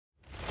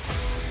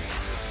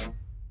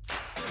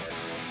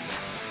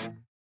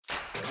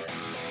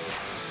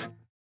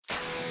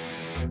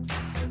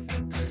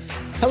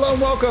Hello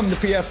and welcome to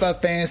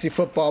PFF Fantasy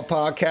Football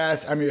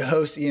Podcast. I'm your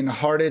host, Ian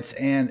Hartitz,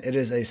 and it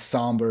is a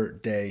somber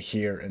day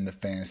here in the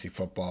fantasy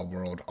football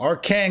world. Our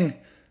king,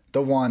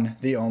 the one,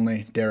 the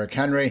only, Derrick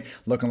Henry,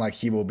 looking like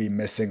he will be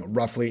missing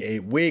roughly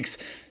 8 weeks,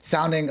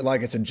 sounding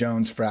like it's a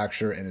Jones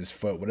fracture in his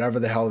foot. Whatever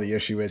the hell the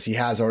issue is, he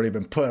has already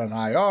been put on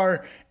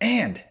IR,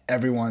 and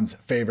everyone's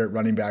favorite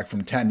running back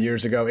from 10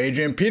 years ago,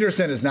 Adrian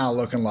Peterson, is now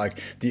looking like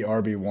the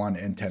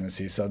RB1 in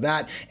Tennessee. So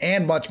that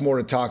and much more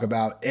to talk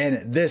about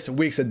in this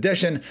week's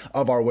edition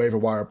of our Waiver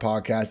Wire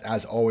podcast.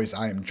 As always,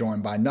 I am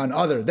joined by none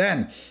other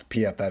than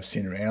PFF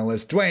senior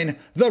analyst Dwayne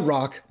 "The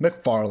Rock"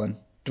 McFarland.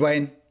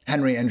 Dwayne,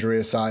 Henry injury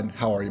aside,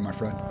 how are you, my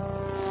friend?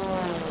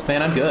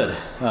 Man, I'm good.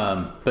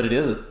 But it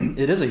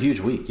is a huge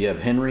week. You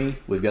have Henry.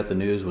 We've got the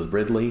news with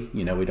Ridley.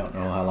 We don't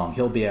know how long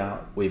he'll be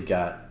out. We've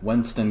got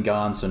Winston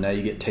gone, so now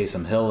you get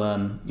Taysom Hill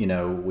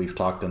in. We've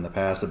talked in the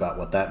past about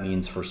what that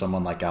means for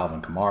someone like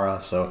Alvin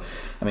Kamara. So,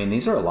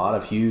 these are a lot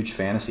of huge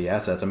fantasy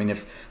assets.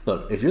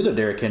 If you're the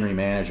Derrick Henry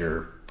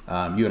manager,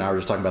 you and I were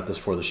just talking about this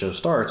before the show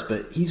starts,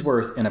 but he's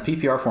worth, in a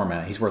PPR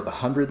format, he's worth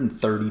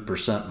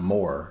 130%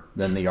 more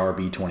than the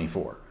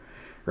RB24.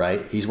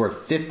 Right? He's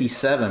worth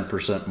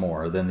 57%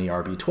 more than the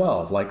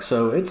RB12.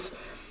 So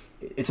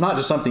it's not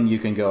just something you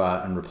can go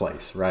out and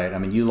replace, right?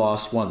 You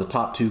lost one of the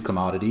top two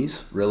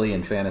commodities really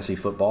in fantasy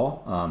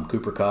football.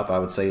 Cooper Kupp, I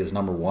would say, is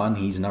number one.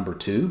 He's number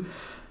two.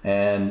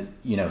 And,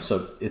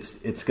 so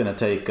it's going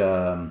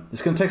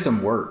to take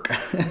some work.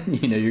 You're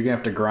going to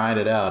have to grind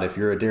it out if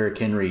you're a Derrick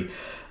Henry,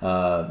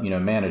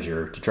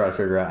 manager, to try to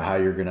figure out how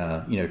you're going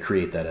to,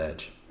 create that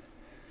edge.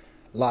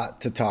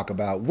 Lot to talk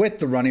about with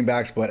the running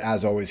backs, but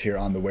as always here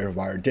on the Waiver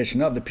Wire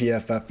edition of the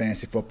PFF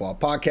Fantasy Football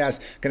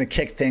Podcast, going to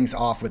kick things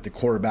off with the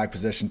quarterback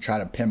position, try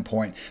to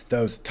pinpoint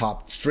those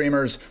top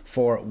streamers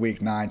for Week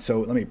 9.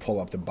 So let me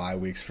pull up the bye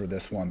weeks for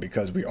this one,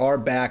 because we are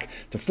back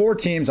to 4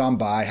 teams on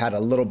bye. Had a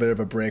little bit of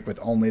a break with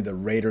only the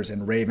Raiders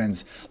and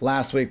Ravens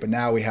last week, but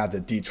now we have the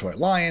Detroit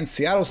Lions,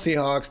 Seattle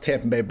Seahawks,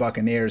 Tampa Bay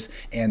Buccaneers,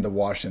 and the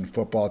Washington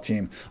Football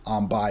Team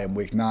on bye in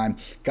Week 9.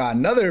 Got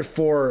another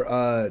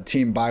 4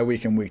 team bye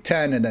week in Week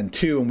 10, and then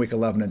 2 in Week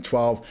 11 and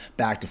 12,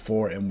 back to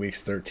 4 in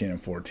Weeks 13 and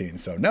 14.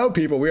 So no,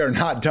 people, we are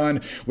not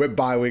done with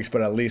bye weeks,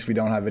 but at least we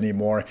don't have any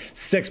more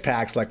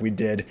 6-packs like we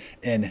did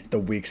in the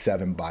Week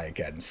 7 bye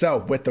again.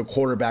 So with the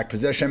quarterback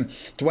position,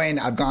 Dwayne,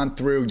 I've gone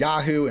through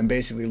Yahoo and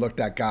basically looked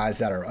at guys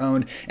that are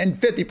owned in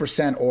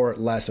 50% or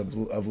less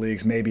of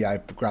leagues. Maybe I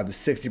grabbed the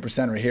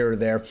 60% or here or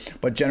there,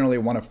 but generally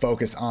want to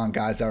focus on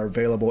guys that are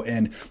available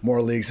in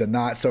more leagues than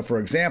not. So for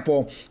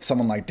example,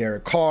 someone like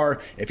Derek Carr,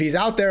 if he's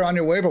out there on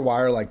your waiver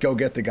wire, go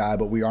get the guy,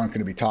 but we aren't going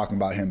to be talking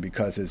about him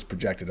because his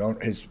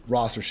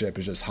rostership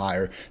is just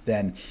higher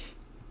than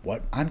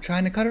what I'm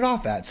trying to cut it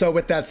off at. So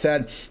with that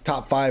said,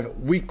 top 5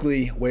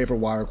 weekly waiver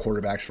wire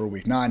quarterbacks for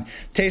Week 9.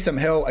 Taysom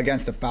Hill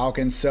against the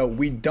Falcons. So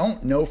we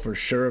don't know for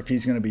sure if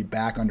he's going to be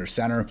back under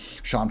center.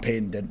 Sean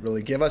Payton didn't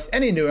really give us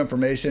any new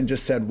information,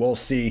 just said we'll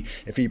see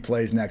if he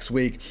plays next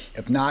week.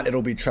 If not,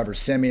 it'll be Trevor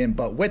Siemian.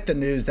 But with the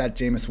news that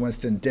Jameis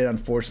Winston did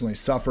unfortunately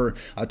suffer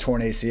a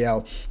torn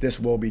ACL, this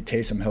will be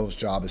Taysom Hill's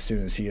job as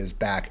soon as he is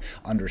back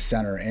under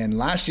center. And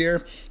last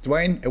year,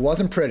 Dwayne, it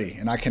wasn't pretty,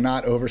 and I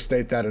cannot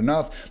overstate that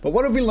enough. But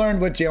what have we learned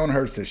with Jalen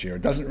Hurts this year?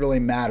 It doesn't really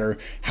matter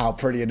how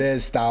pretty it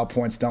is. Style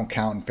points don't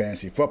count in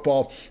fantasy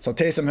football. So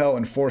Taysom Hill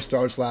in 4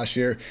 starts last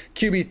year,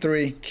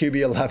 QB3,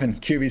 QB11,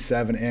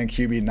 QB7, and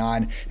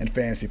QB9 in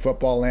fantasy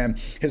football land.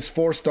 His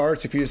 4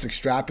 starts, if you just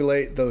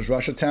extrapolate those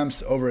rush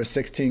attempts over a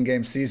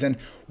 16-game season,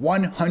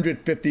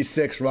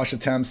 156 rush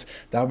attempts.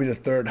 That would be the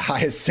 3rd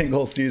highest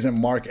single season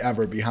mark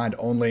ever, behind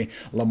only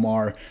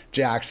Lamar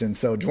Jackson.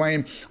 So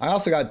Dwayne, I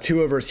also got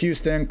Tua versus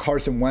Houston,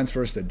 Carson Wentz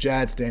versus the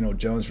Jets, Daniel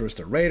Jones versus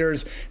the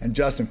Raiders, and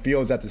Justin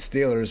Fields at the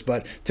Steelers.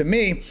 But to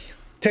me,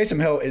 Taysom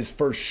Hill is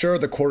for sure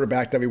the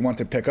quarterback that we want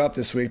to pick up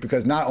this week,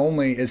 because not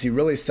only is he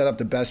really set up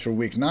the best for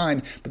Week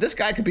 9, but this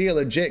guy could be a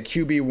legit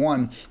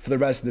QB1 for the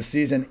rest of the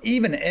season,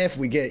 even if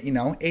we get,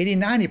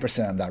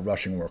 80-90% of that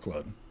rushing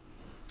workload.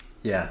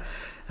 Yeah.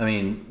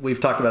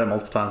 We've talked about it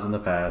multiple times in the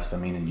past.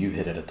 And you've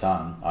hit it a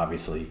ton,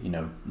 obviously.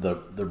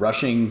 The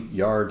rushing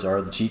yards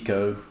are the cheat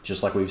code,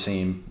 just like we've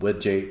seen with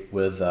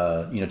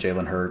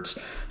Jalen Hurts.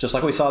 Just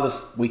like we saw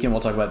this weekend. We'll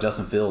talk about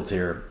Justin Fields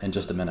here in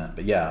just a minute.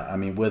 But yeah,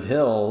 with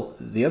Hill,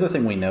 the other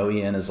thing we know,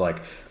 Ian, is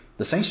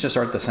the Saints just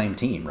aren't the same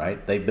team,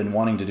 right? They've been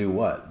wanting to do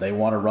what? They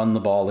want to run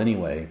the ball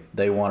anyway.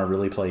 They want to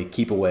really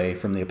keep away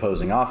from the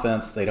opposing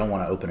offense. They don't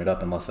want to open it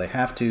up unless they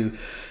have to.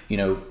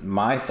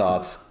 My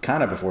thoughts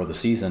kind of before the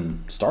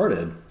season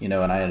started, and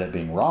I ended up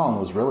being wrong,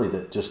 was really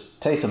that just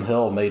Taysom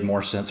Hill made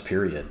more sense,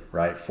 period,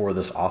 right, for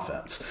this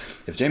offense.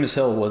 If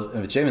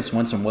Jameis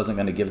Winston wasn't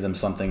going to give them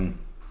something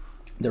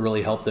that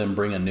really helped them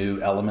bring a new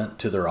element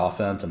to their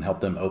offense and help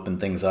them open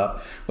things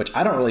up, which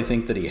I don't really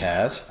think that he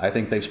has. I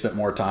think they've spent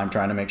more time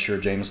trying to make sure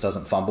Jameis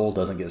doesn't fumble,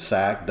 doesn't get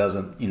sacked,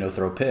 doesn't,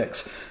 throw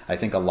picks. I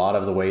think a lot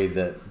of the way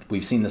that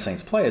we've seen the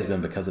Saints play has been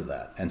because of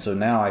that. And so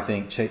now I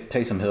think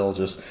Taysom Hill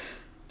just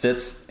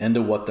fits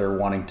into what they're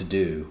wanting to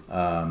do.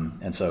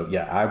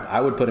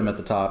 I would put him at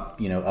the top,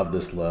 of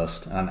this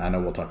list. And I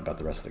know we'll talk about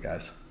the rest of the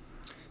guys.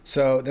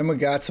 So then we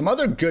got some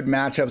other good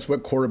matchups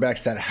with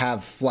quarterbacks that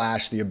have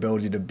flashed the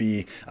ability to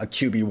be a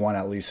QB1,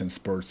 at least in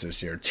spurts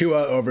this year.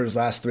 Tua over his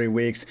last 3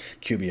 weeks,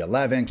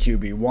 QB11,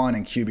 QB1,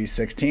 and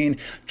QB16,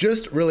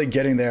 just really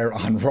getting there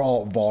on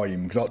raw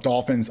volume.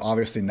 Dolphins,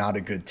 obviously not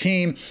a good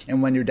team,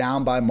 and when you're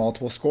down by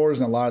multiple scores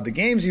in a lot of the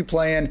games you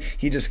play in,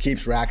 he just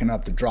keeps racking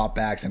up the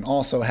dropbacks and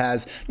also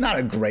has not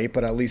a great,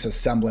 but at least a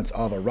semblance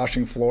of a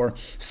rushing floor.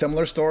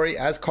 Similar story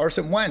as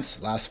Carson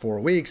Wentz, last 4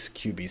 weeks,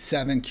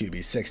 QB7,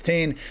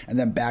 QB16, and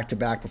then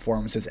back-to-back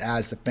performances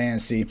as the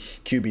fantasy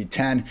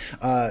QB10.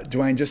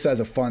 Dwayne, just as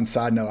a fun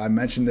side note, I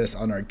mentioned this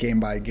on our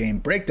game-by-game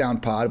breakdown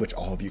pod, which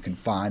all of you can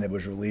find. It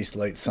was released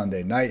late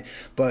Sunday night.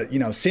 But,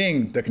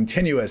 seeing the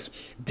continuous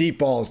deep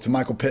balls to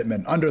Michael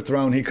Pittman,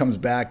 underthrown, he comes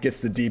back, gets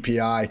the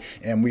DPI,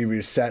 and we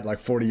reset like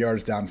 40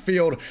 yards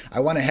downfield. I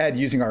went ahead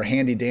using our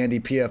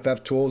handy-dandy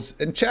PFF tools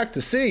and checked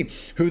to see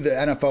who the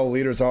NFL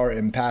leaders are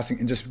in passing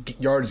and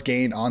just yards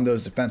gained on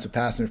those defensive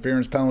pass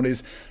interference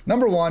penalties.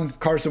 Number 1,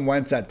 Carson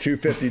Wentz at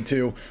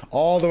 252.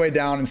 All the way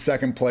down in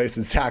second place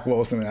is Zach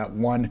Wilson at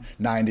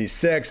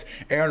 196.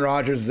 Aaron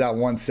Rodgers is at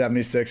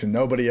 176, and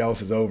nobody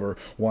else is over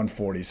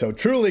 140. So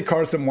truly,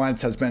 Carson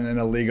Wentz has been in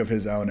a league of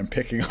his own and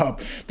picking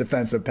up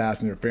defensive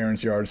pass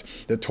interference yards,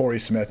 the Torrey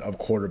Smith of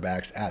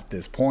quarterbacks at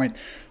this point.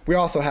 We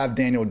also have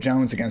Daniel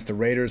Jones against the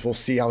Raiders. We'll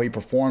see how he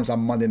performs on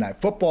Monday Night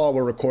Football.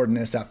 We're recording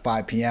this at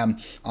 5 p.m.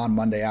 on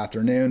Monday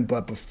afternoon.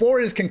 But before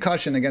his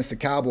concussion against the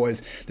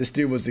Cowboys, this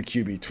dude was the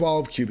QB12,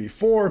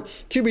 QB4,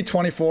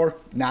 QB24,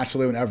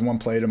 naturally when everyone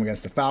played him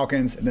against the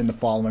Falcons, and then the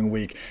following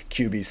week,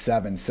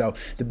 QB7. So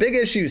the big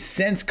issue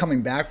since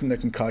coming back from the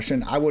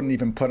concussion, I wouldn't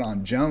even put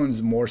on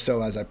Jones more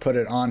so as I put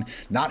it on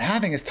not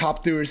having his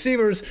top 3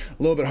 receivers. A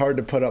little bit hard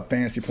to put up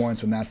fantasy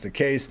points when that's the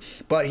case.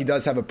 But he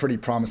does have a pretty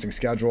promising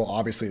schedule.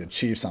 Obviously, the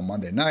Chiefs on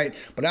Monday night,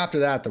 but after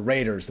that, the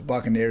Raiders, the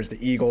Buccaneers,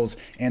 the Eagles,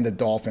 and the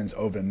Dolphins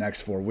over the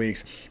next 4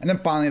 weeks. And then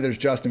finally, there's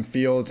Justin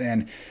Fields,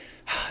 and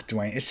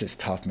Dwayne, it's just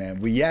tough, man.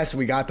 We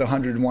got the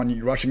 101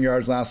 rushing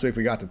yards last week.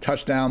 We got the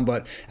touchdown,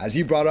 but as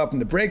you brought up in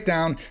the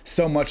breakdown,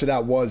 so much of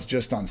that was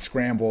just on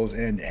scrambles.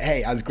 And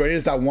hey, as great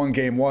as that one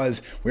game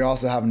was, we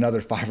also have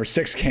another 5 or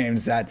 6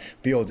 games that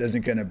Fields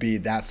isn't going to be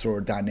that sort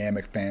of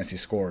dynamic fantasy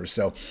scorer.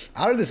 So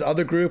out of this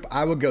other group,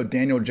 I would go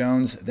Daniel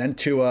Jones, then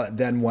Tua,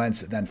 then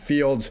Wentz, then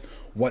Fields.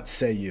 What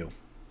say you?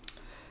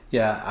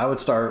 Yeah, I would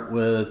start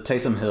with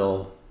Taysom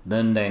Hill,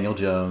 then Daniel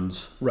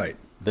Jones. Right.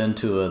 Then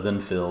Tua, then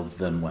Fields,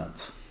 then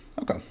Wentz.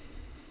 Okay.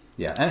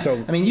 Yeah. And,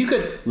 so, I mean, you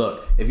could,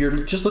 look, if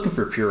you're just looking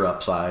for pure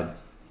upside,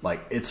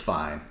 like, it's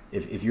fine.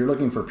 If you're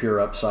looking for pure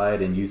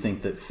upside and you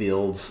think that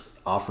Fields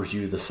offers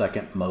you the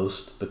second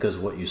most because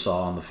what you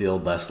saw on the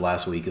field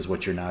last week is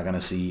what you're now going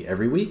to see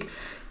every week,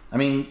 I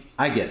mean,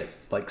 I get it.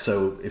 Like,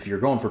 so if you're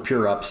going for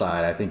pure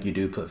upside, I think you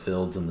do put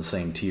Fields in the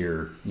same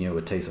tier,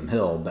 with Taysom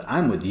Hill. But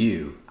I'm with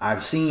you.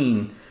 I've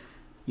seen,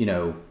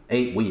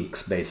 8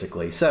 weeks,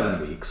 basically,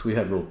 7 weeks. We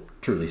had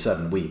truly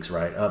 7 weeks,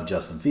 right, of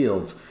Justin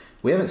Fields.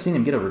 We haven't seen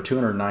him get over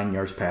 209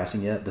 yards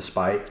passing yet,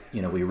 despite,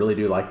 we really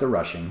do like the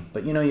rushing.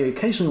 But, you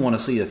occasionally want to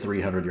see a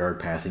 300-yard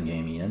passing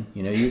game, Ian.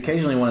 You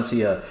occasionally want to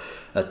see a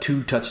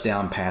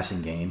 2-touchdown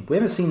passing game. We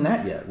haven't seen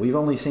that yet. We've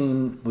only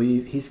seen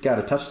he's got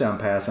a touchdown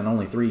pass in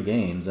only 3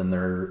 games, and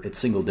it's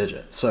single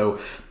digit. So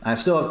I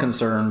still have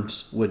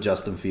concerns with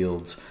Justin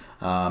Fields.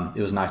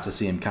 It was nice to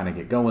see him kind of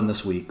get going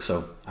this week.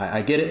 So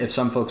I get it if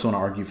some folks want to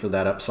argue for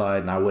that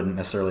upside, and I wouldn't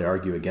necessarily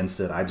argue against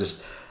it.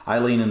 I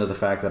lean into the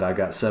fact that I've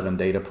got 7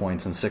 data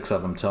points, and 6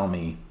 of them tell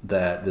me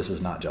that this is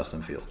not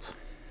Justin Fields.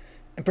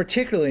 And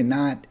particularly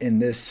not in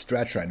this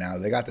stretch right now.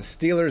 They got the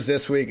Steelers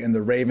this week and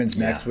the Ravens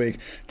next week.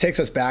 Takes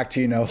us back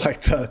to,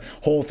 like the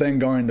whole thing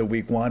going into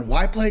week 1.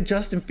 Why play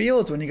Justin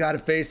Fields when you got to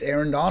face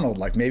Aaron Donald?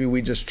 Like, maybe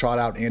we just trot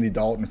out Andy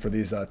Dalton for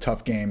these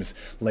tough games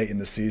late in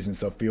the season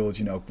so Fields,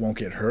 won't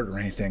get hurt or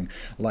anything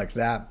like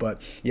that.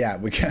 But yeah,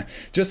 we can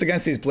just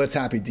against these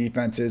blitz-happy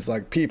defenses,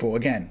 like people,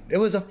 again, it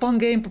was a fun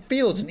game for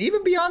Fields. And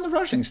even beyond the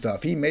rushing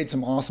stuff, he made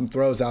some awesome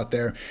throws out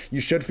there.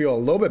 You should feel a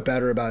little bit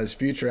better about his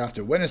future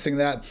after witnessing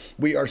that.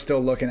 We are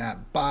still looking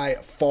at, by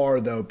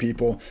far though,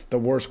 people, the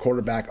worst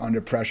quarterback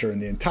under pressure in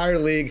the entire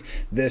league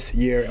this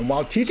year. And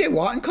while TJ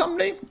Watt and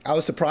company, I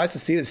was surprised to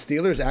see that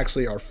Steelers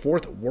actually are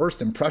 4th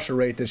worst in pressure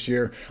rate this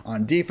year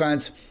on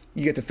defense.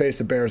 You get to face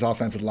the Bears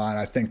offensive line.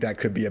 I think that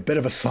could be a bit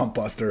of a slump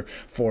buster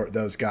for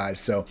those guys.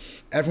 So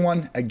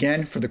everyone,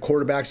 again, for the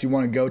quarterbacks you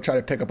want to go try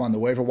to pick up on the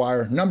waiver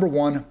wire, number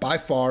 1 by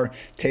far,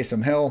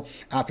 Taysom Hill.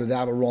 After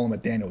that, we're rolling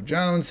with Daniel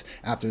Jones.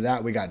 After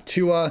that, we got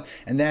Tua.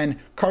 And then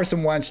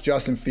Carson Wentz,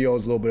 Justin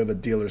Fields, a little bit of a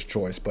dealer's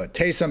choice. But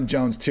Taysom,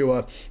 Jones,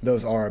 Tua,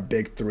 those are our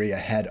big 3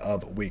 ahead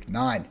of week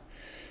 9.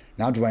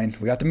 Now, Dwayne,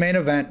 we got the main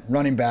event,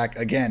 running back.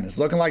 Again, it's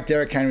looking like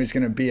Derrick Henry's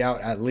going to be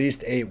out at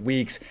least 8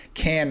 weeks.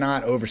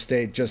 Cannot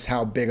overstate just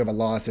how big of a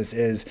loss this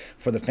is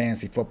for the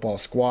fantasy football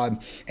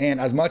squad. And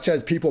as much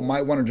as people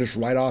might want to just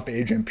write off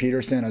Adrian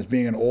Peterson as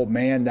being an old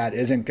man that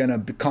isn't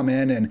going to come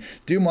in and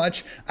do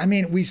much, I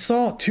mean, we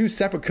saw 2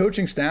 separate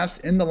coaching staffs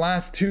in the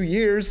last 2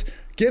 years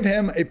give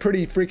him a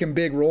pretty freaking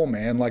big role,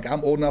 man. Like,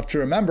 I'm old enough to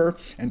remember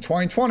in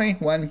 2020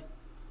 when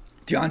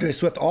DeAndre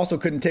Swift also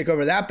couldn't take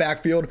over that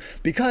backfield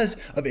because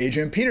of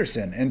Adrian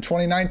Peterson. In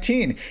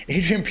 2019,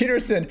 Adrian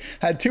Peterson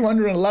had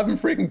 211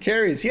 freaking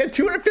carries. He had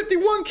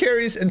 251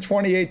 carries in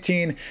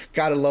 2018.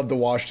 Gotta love the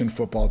Washington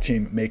football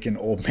team making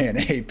old man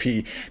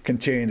AP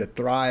continuing to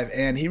thrive.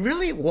 And he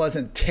really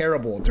wasn't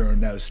terrible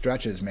during those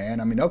stretches,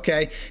 man. I mean,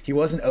 okay, he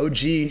wasn't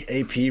OG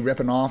AP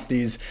ripping off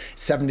these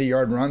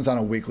 70-yard runs on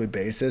a weekly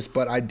basis,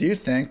 but I do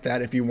think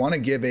that if you want to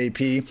give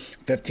AP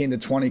 15 to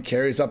 20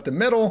 carries up the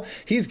middle,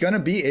 he's going to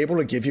be able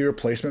to give you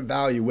replacement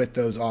value with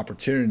those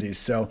opportunities.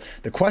 So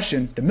the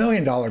question, the $1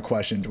 million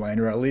question, Dwayne,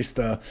 or at least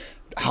the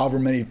however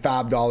many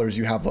fab dollars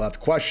you have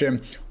left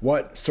question,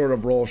 what sort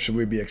of role should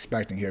we be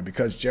expecting here?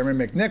 Because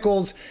Jeremy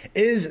McNichols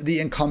is the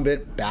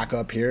incumbent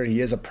backup here.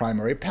 He is a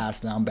primary pass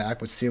down back,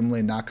 but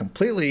seemingly not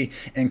completely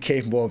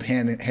incapable of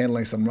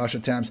handling some rush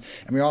attempts.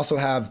 And we also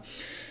have,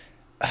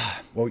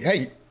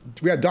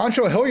 we have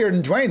Dontrell Hilliard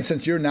and Dwayne,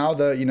 since you're now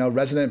the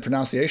resident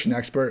pronunciation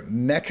expert,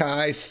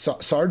 Mekhi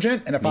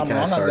Sargent. And if I'm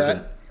wrong on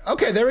that,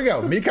 okay, there we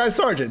go. Mekhi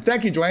Sargent.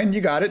 Thank you, Dwayne.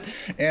 You got it.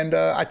 And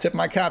I tip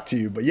my cap to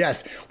you. But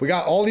yes, we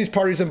got all these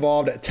parties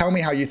involved. Tell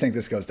me how you think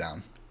this goes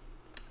down.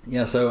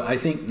 Yeah, so I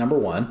think, number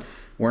one,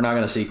 we're not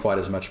going to see quite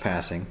as much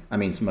passing. I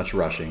mean, so much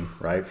rushing,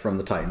 right, from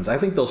the Titans. I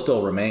think they'll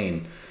still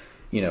remain,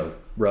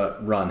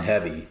 run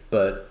heavy.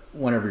 But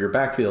whenever your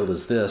backfield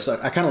is this,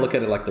 I kind of look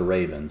at it like the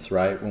Ravens,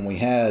 right? When we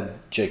had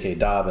J.K.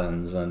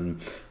 Dobbins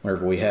and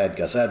whenever we had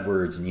Gus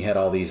Edwards and you had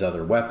all these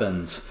other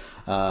weapons,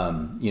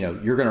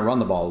 you're going to run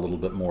the ball a little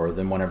bit more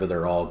than whenever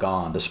they're all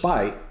gone.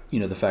 Despite,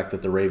 the fact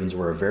that the Ravens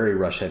were a very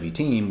rush-heavy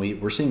team,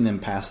 we're seeing them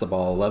pass the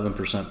ball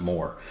 11%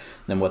 more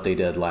than what they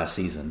did last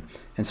season.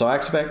 And so I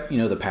expect,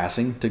 the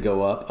passing to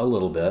go up a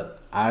little bit.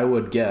 I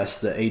would guess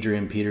that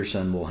Adrian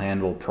Peterson will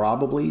handle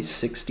probably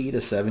 60 to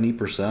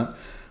 70%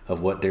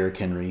 of what Derrick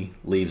Henry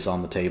leaves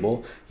on the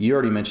table. You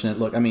already mentioned it.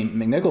 Look, I mean,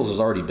 McNichols has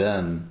already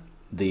been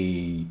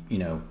the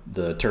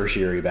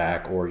tertiary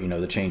back, or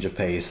the change of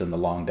pace and the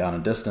long down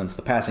and distance,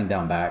 the passing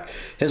down back.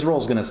 His role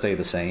is going to stay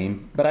the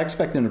same, but I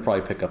expect him to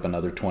probably pick up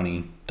another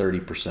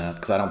 20-30%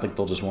 because I don't think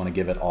they'll just want to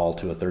give it all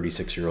to a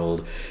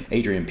 36-year-old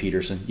Adrian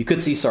Peterson. You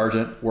could see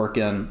Sargent work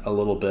in a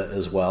little bit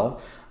as well.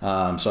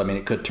 So I mean,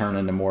 it could turn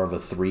into more of a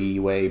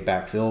three-way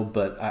backfield,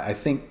 but I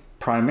think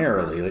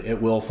primarily it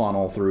will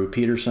funnel through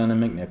Peterson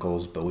and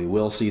McNichols, but we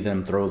will see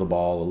them throw the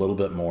ball a little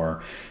bit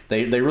more.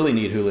 They really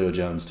need Julio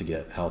Jones to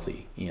get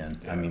healthy, Ian.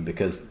 Yeah. I mean,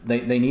 because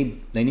they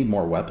need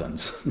more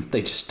weapons.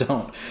 They just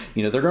don't.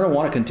 They're going to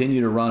want to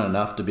continue to run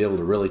enough to be able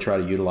to really try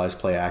to utilize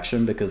play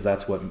action, because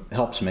that's what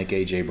helps make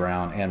A.J.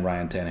 Brown and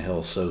Ryan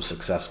Tannehill so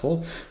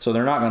successful. So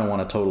they're not going to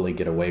want to totally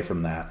get away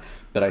from that.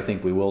 But I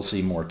think we will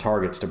see more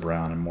targets to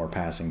Brown and more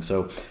passing.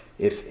 So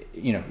if,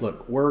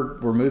 look, we're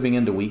moving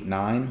into week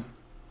 9.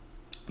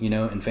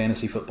 In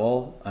fantasy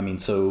football. I mean,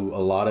 so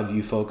a lot of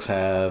you folks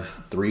have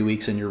 3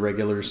 weeks in your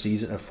regular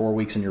season, 4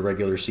 weeks in your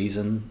regular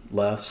season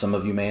left. Some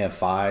of you may have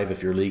 5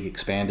 if your league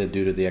expanded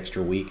due to the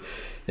extra week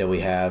that we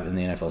have in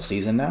the NFL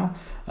season now.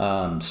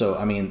 So,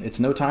 I mean, it's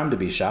no time to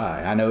be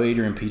shy. I know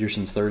Adrian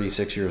Peterson's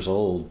 36 years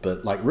old,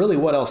 but really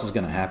what else is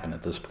going to happen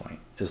at this point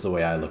is the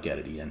way I look at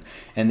it, Ian.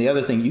 And the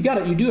other thing, you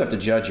do have to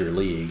judge your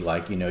league.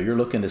 You're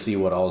looking to see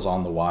what all's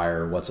on the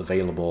wire, what's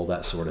available,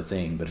 that sort of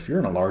thing. But if you're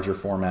in a larger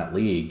format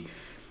league,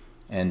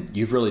 and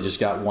you've really just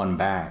got one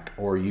back,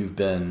 or you've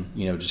been,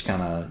 just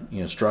kind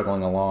of,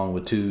 struggling along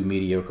with 2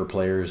 mediocre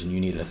players and you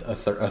need a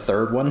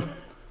third one,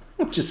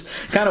 which is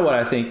kind of what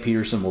I think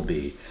Peterson will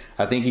be.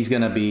 I think he's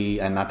going to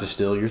be, and not to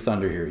steal your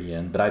thunder here,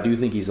 Ian, but I do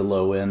think he's a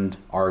low-end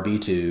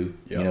RB2,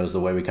 is the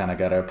way we kind of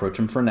got to approach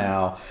him for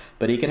now.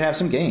 But he could have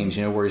some games,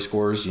 where he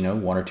scores,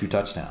 1 or 2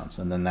 touchdowns,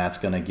 and then that's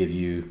going to give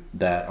you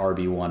that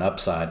RB1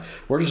 upside.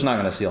 We're just not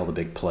going to see all the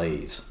big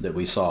plays that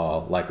we saw,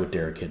 like with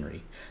Derrick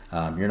Henry.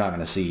 You're not going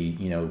to see,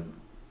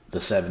 the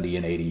 70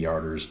 and 80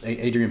 yarders.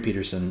 Adrian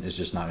Peterson is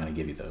just not going to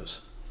give you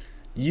those.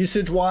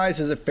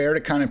 Usage-wise, is it fair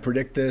to kind of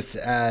predict this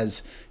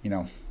as,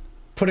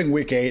 putting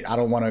week 8, I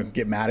don't want to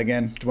get mad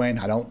again,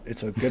 Dwayne.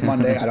 It's a good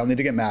Monday. I don't need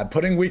to get mad.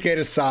 Putting week 8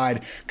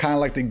 aside, kind of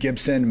like the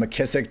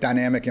Gibson-McKissick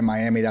dynamic in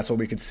Miami, that's what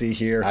we could see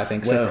here. I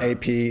think with so.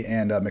 AP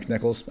and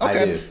McNichols.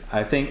 Okay. I do.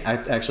 I think,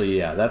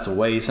 that's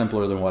way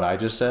simpler than what I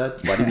just said.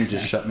 Why didn't you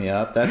just shut me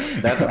up?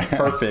 That's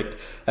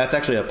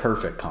actually a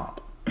perfect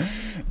comp.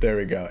 There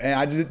we go. And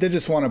I did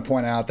just want to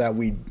point out that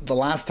the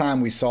last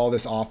time we saw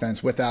this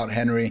offense without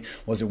Henry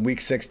was in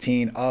week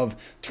 16 of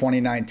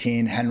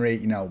 2019. Henry,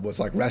 was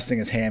resting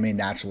his hammy,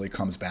 naturally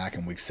comes back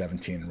in week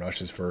 17 and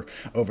rushes for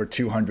over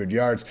 200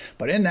 yards.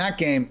 But in that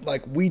game,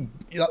 like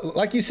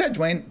you said,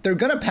 Dwayne, they're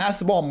going to pass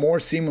the ball more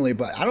seemingly,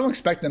 but I don't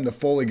expect them to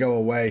fully go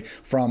away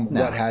from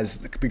what has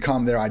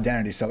become their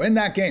identity. So in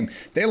that game,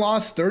 they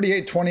lost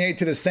 38-28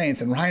 to the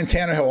Saints, and Ryan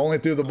Tannehill only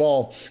threw the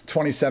ball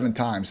 27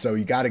 times. So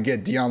you got to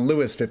get Dion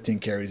Lewis 15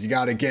 carries. You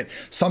got to get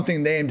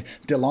something named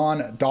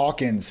DeLon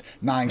Dawkins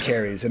 9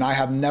 carries. And I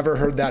have never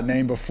heard that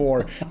name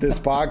before this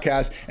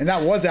podcast. And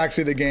that was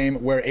actually the game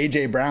where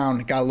A.J. Brown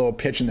got a little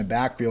pitch in the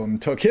backfield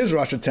and took his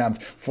rush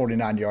attempt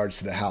 49 yards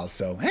to the house.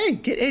 So, hey,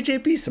 get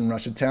AJB some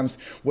rush attempts.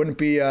 wouldn't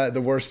be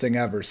the worst thing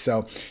ever.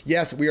 So,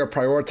 yes, we are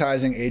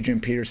prioritizing Adrian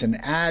Peterson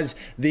as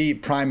the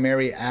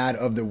primary ad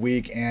of the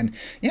week. And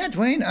yeah,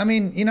 Dwayne, I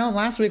mean,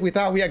 last week we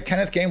thought we had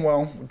Kenneth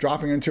Gainwell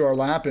dropping into our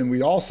lap, and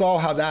we all saw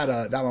how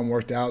that one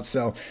worked out.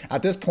 So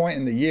at this point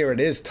in the year, it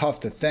is tough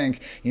to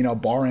think,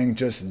 barring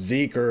just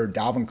Zeke or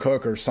Dalvin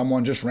Cook or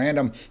someone just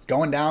random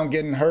going down,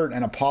 getting hurt,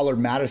 and a Pollard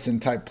Madison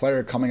type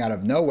player coming out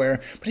of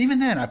nowhere. But even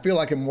then, I feel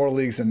like in more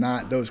leagues than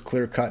not, those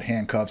clear-cut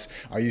handcuffs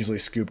are usually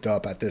scooped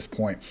up at this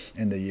point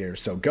in the year.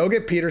 So go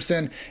get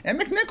Peterson and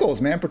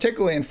McNichols, man,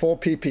 particularly in full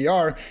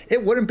PPR.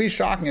 It wouldn't be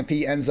shocking if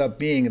he ends up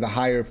being the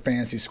higher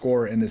fantasy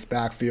scorer in this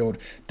backfield.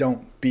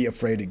 Don't be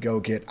afraid to go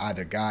get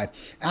either guy.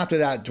 After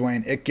that,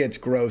 Dwayne, it gets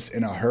gross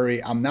in a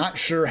hurry. I'm not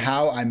sure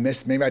how I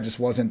missed. Maybe I just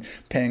wasn't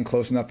paying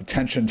close enough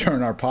attention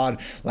during our pod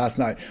last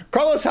night.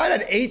 Carlos Hyde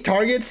had 8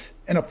 targets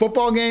in a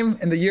football game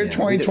in the year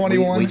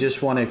 2021. We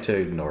just wanted to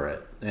ignore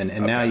it. And okay.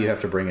 Now you have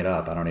to bring it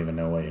up. I don't even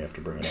know why you have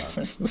to bring it up.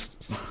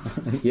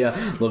 Yeah,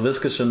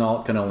 Laviska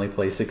Shenault can only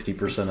play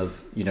 60%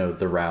 of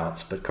the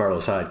routes, but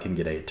Carlos Hyde can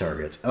get 8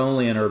 targets.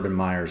 Only in Urban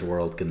Meyer's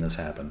world can this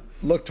happen.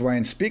 Look,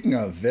 Dwayne, speaking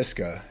of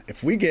Visca,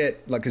 if we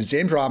get, because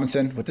James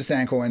Robinson with this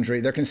ankle injury,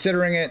 they're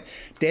considering it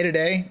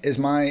day-to-day is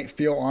my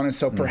feel on it.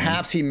 So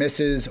perhaps he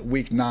misses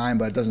week 9,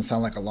 but it doesn't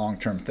sound like a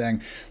long-term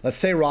thing. Let's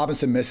say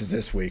Robinson misses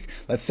this week.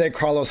 Let's say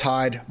Carlos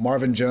Hyde,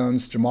 Marvin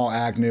Jones, Jamal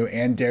Agnew,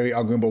 and Dare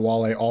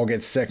Ogunbowale all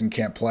get sick and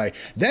can't play.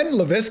 Then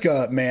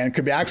Laviska, man,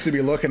 could actually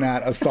be looking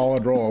at a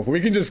solid role. If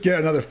we can just get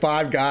another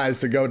 5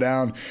 guys to go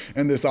down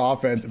in this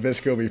offense,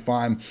 Visca will be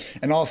fine.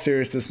 In all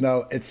seriousness,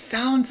 no, it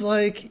sounds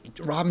like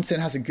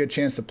Robinson has a good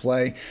chance to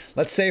play.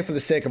 Let's say for the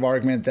sake of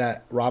argument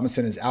that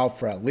Robinson is out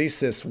for at least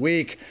this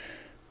week.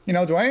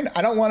 Dwayne,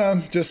 I don't want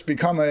to just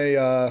become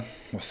a,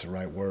 what's the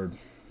right word?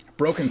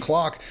 Broken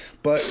clock,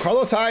 but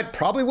Carlos Hyde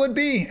probably would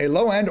be a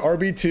low-end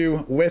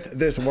RB2 with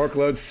this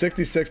workload.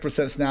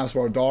 66% snaps,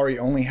 while Dari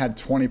only had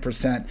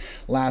 20%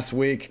 last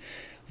week.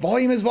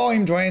 Volume is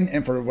volume, Dwayne,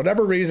 and for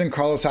whatever reason,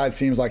 Carlos Hyde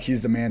seems like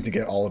he's the man to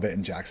get all of it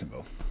in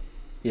Jacksonville.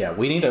 Yeah,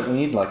 we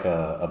need like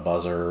a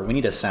buzzer. We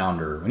need a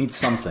sounder. We need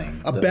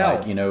something. A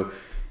bell.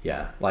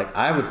 Yeah, like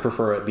I would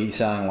prefer it be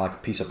sounding like a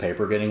piece of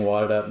paper getting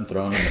wadded up and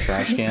thrown in the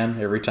trash can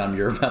every time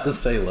you're about to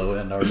say low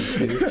end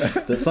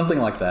RB2. That's something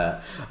like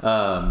that.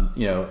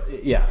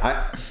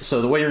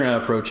 So the way you're going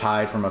to approach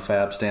Hyde from a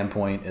fab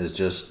standpoint is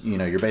just,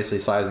 you're basically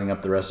sizing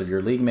up the rest of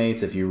your league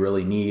mates. If you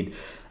really need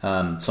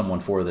someone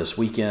for this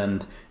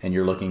weekend, and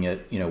you're looking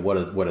at, what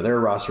do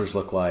their rosters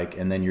look like,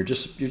 and then you're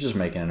just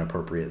making an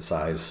appropriate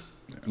size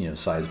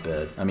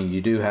bid. I mean,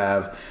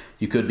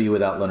 you could be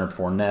without Leonard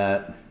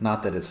Fournette.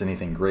 Not that it's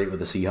anything great with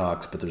the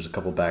Seahawks, but there's a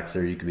couple backs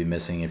there you could be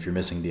missing if you're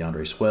missing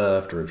DeAndre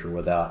Swift, or if you're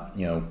without,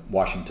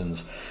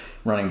 Washington's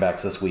running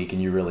backs this week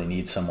and you really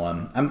need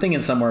someone. I'm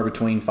thinking somewhere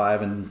between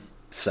 5 and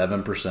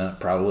 7%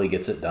 probably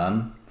gets it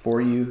done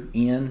for you,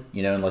 Ian,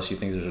 unless you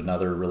think there's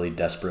another really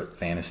desperate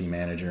fantasy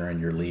manager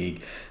in your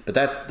league. But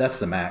that's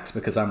the max,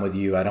 because I'm with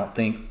you. I don't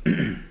think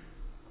you're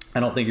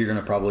going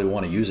to probably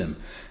want to use him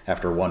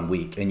after 1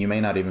 week, and you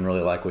may not even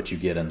really like what you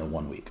get in the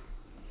 1 week.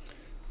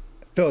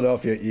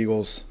 Philadelphia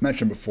Eagles,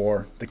 mentioned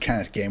before, the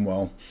Kenneth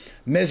Gainwell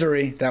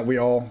misery that we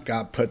all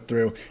got put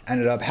through,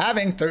 ended up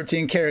having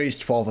 13 carries,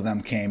 12 of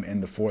them came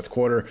in the fourth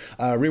quarter.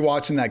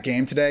 Rewatching that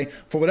game today,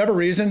 for whatever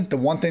reason, the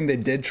one thing they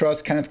did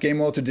trust Kenneth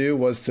Gainwell to do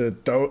was to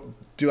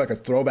do like a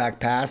throwback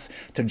pass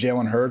to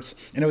Jalen Hurts,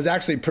 and it was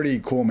actually pretty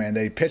cool, man.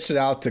 They pitched it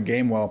out to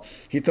Gainwell.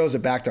 He throws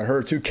it back to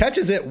Hurts, who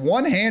catches it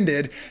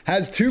one-handed,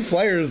 has 2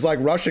 players like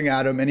rushing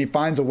at him, and he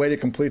finds a way to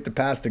complete the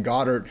pass to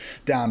Goddard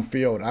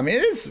downfield. I mean,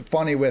 it is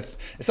funny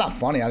it's not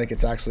funny, I think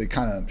it's actually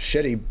kind of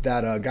shitty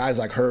that guys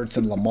like Hurts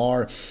and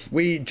Lamar,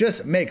 we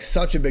just make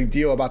such a big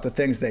deal about the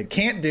things they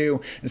can't do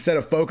instead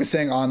of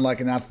focusing on like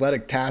an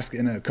athletic task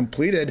in a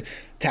completed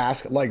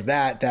task like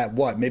that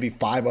maybe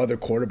 5 other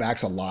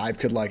quarterbacks alive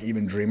could like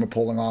even dream of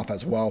pulling off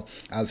as well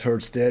as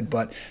Hurts did.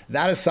 But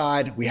that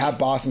aside, we have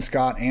Boston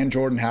Scott and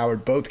Jordan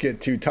Howard both get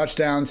 2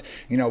 touchdowns.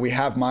 We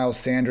have Miles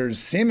Sanders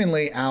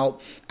seemingly out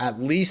at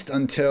least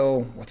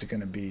until, what's it going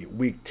to be,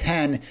 week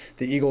 10.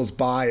 The Eagles'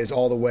 bye is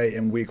all the way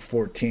in week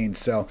 14.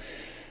 So,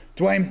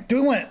 Dwayne,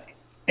 do we want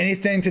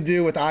anything to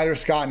do with either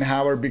Scott and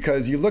Howard?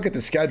 Because you look at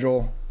the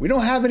schedule, we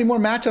don't have any more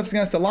matchups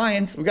against the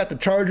Lions. We got the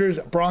Chargers,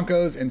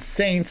 Broncos, and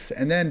Saints,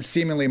 and then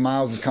seemingly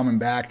Miles is coming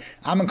back.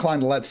 I'm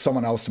inclined to let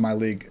someone else in my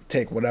league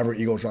take whatever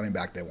Eagles running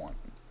back they want.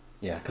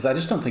 Yeah, because I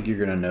just don't think you're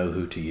going to know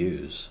who to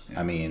use.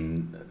 Yeah. I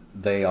mean,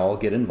 they all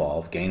get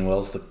involved.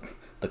 Gainwell's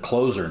the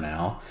closer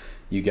now.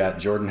 You got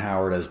Jordan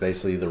Howard as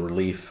basically the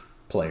relief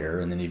player,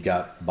 and then you've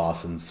got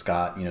Boston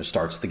Scott,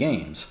 starts the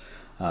games.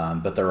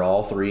 But they're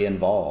all 3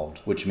 involved,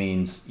 which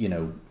means,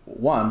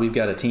 one, we've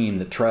got a team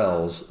that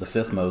trails the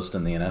 5th most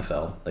in the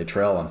NFL. They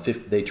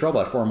trail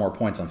by 4 more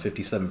points on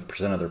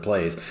 57% of their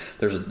plays.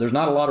 There's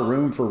not a lot of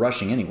room for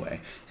rushing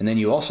anyway. And then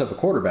you also have a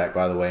quarterback,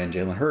 by the way, in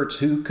Jalen Hurts,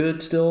 who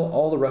could steal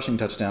all the rushing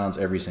touchdowns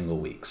every single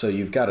week. So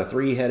you've got a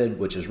 3-headed,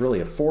 which is really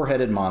a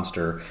 4-headed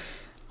monster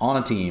on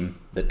a team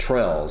that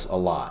trails a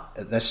lot,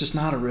 that's just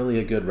not really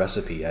a good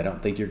recipe. I don't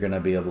think you're going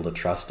to be able to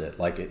trust it.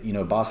 Like,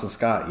 Boston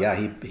Scott, yeah,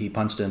 he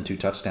punched in 2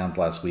 touchdowns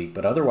last week,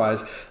 but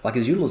otherwise, like,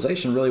 his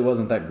utilization really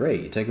wasn't that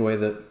great. You take away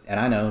and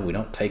I know we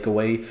don't take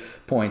away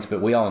points,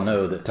 but we all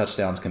know that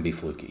touchdowns can be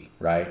fluky,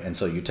 right? And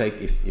so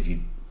if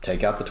you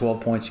take out the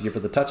 12 points you get for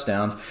the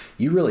touchdowns,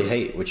 you really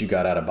hate what you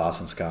got out of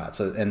Boston Scott.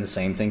 So, and the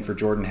same thing for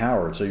Jordan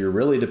Howard. So you're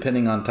really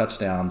depending on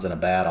touchdowns in a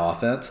bad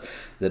offense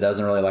that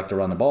doesn't really like to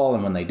run the ball.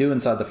 And when they do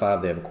inside the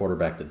 5, they have a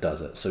quarterback that does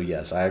it. So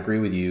yes, I agree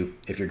with you.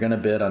 If you're going to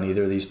bid on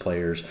either of these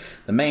players,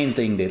 the main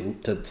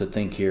thing to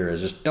think here is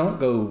just don't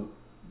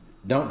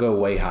go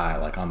way high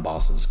like on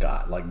Boston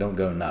Scott. Like, don't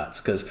go nuts,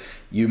 because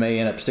you may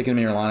end up sticking him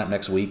in your lineup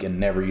next week and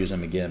never use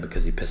him again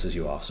because he pisses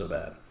you off so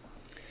bad.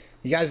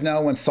 You guys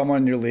know when someone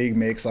in your league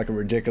makes like a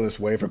ridiculous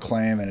waiver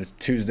claim and it's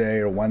Tuesday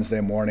or Wednesday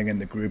morning in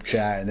the group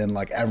chat and then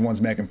like everyone's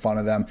making fun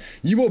of them,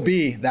 you will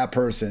be that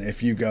person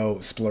if you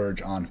go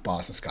splurge on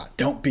Boston Scott.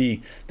 Don't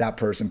be that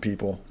person,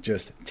 people.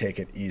 Just take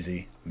it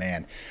easy,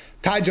 man.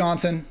 Ty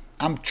Johnson.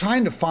 I'm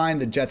trying to find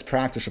the Jets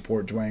practice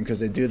report, Dwayne, because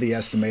they do the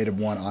estimated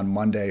one on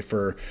Monday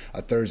for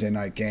a Thursday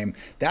night game.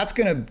 That's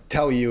going to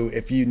tell you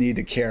if you need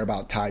to care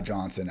about Ty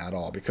Johnson at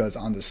all, because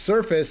on the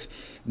surface,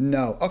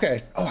 no.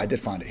 Okay. Oh, I did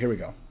find it. Here we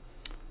go.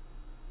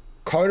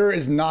 Carter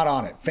is not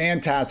on it.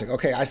 Fantastic.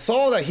 Okay, I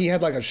saw that he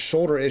had like a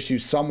shoulder issue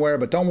somewhere,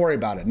 but don't worry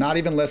about it. Not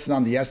even listed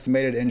on the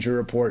estimated injury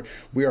report.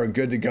 We are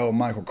good to go with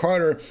Michael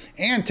Carter.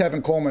 And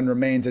Tevin Coleman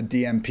remains a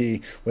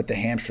DMP with the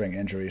hamstring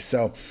injury.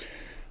 So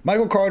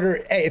Michael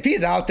Carter, hey, if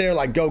he's out there,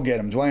 like, go get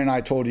him. Dwayne and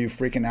I told you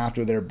freaking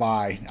after their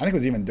bye, I think it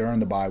was even during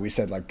the bye, we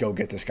said, like, go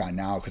get this guy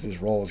now because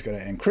his role is going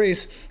to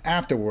increase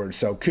afterwards.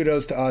 So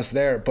kudos to us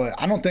there. But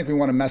I don't think we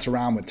want to mess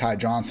around with Ty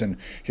Johnson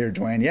here,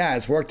 Dwayne. Yeah,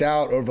 it's worked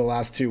out over the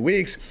last 2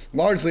 weeks,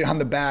 largely on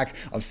the back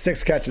of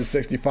 6 catches,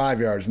 65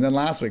 yards. And then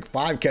last week,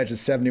 5 catches,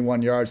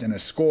 71 yards, and a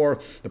score.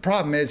 The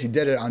problem is he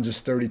did it on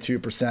just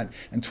 32%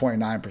 and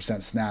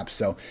 29% snaps.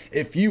 So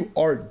if you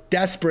are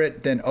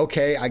desperate, then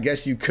okay, I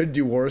guess you could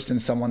do worse than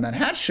someone that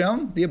has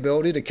shown the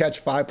ability to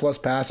catch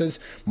 5+ passes.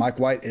 Mike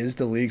White is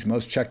the league's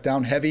most check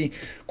down heavy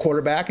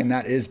quarterback, and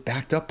that is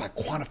backed up by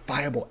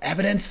quantifiable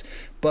evidence.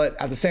 But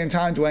at the same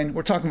time, Dwayne,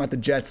 we're talking about the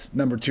Jets'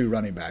 number 2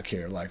 running back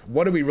here. Like,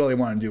 what do we really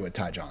want to do with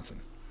Ty Johnson?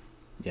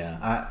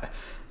 Yeah,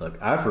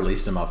 I've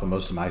released him off of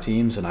most of my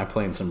teams, and I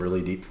play in some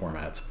really deep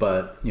formats.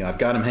 But I've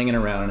got him hanging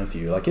around in a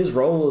few. Like, his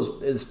role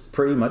is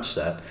pretty much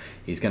set.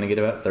 He's going to get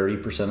about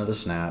 30% of the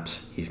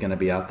snaps. He's going to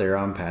be out there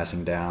on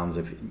passing downs.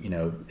 If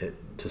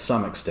to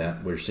some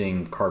extent, we're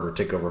seeing Carter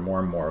take over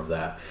more and more of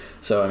that.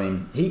 So I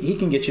mean, he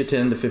can get you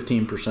 10 to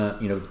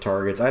 15%.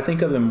 Targets. I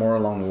think of him more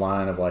along the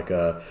line of like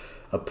a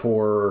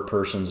poor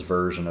person's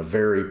version, a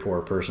very poor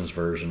person's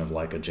version of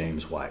like a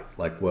James White.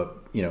 Like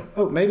what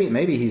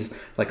maybe he's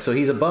like, so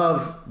he's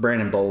above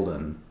Brandon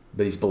Bolden,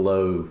 but he's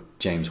below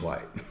James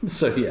White.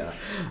 So yeah,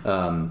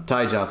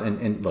 Ty Johnson,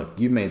 and look,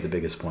 you made the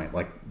biggest point.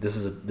 Like this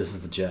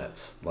is the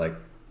Jets. Like,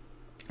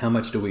 how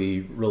much do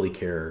we really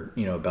care,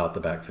 about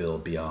the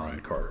backfield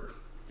beyond Carter?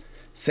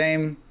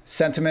 Same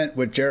sentiment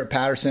with Jarrett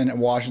Patterson at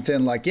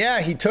Washington. Like,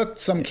 yeah, he took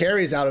some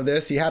carries out of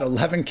this. He had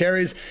 11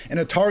 carries and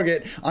a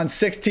target on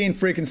 16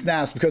 freaking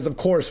snaps because, of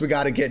course, we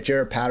got to get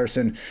Jarrett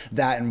Patterson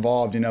that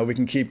involved. We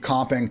can keep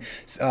comping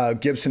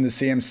Gibson to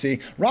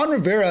CMC. Ron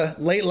Rivera,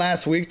 late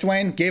last week,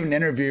 Dwayne, gave an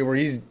interview where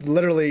he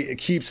literally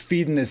keeps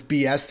feeding this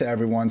BS to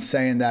everyone,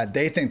 saying that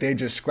they think they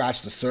just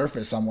scratched the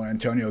surface on what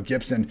Antonio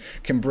Gibson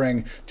can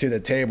bring to the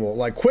table.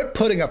 Like, quit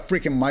putting a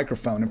freaking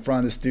microphone in front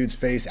of this dude's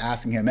face,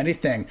 asking him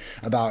anything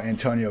about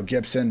Antonio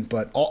Gibson.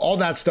 But all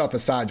that stuff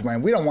aside,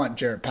 Dwayne, we don't want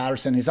Jarrett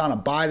Patterson. He's on a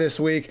bye this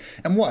week.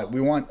 And what?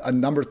 We want a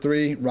number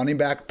 3 running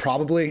back,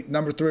 probably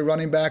number 3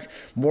 running back,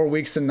 more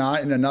weeks than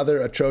not in another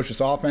atrocious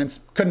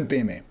offense. Couldn't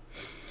be me.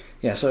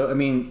 Yeah, so, I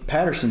mean,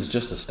 Patterson's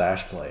just a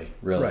stash play,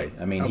 really. Right.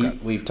 I mean,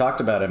 we've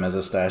talked about him as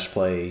a stash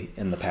play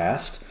in the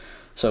past.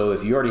 So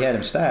if you already had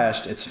him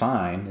stashed, it's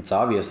fine. It's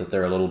obvious that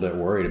they're a little bit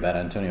worried about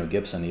Antonio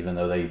Gibson, even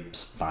though they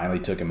finally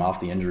took him off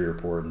the injury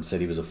report and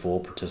said he was a full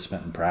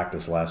participant in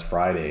practice last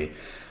Friday.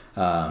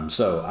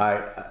 So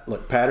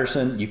look,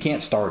 Patterson, you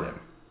can't start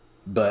him,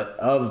 but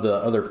of the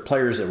other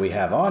players that we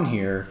have on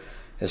here,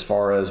 as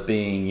far as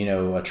being,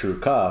 a true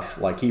cuff,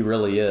 like he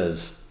really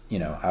is,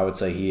 I would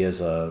say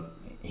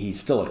he's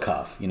still a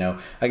cuff,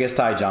 I guess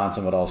Ty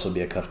Johnson would also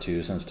be a cuff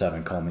too, since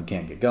Tevin Coleman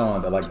can't get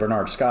going, but like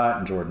Bernard Scott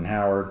and Jordan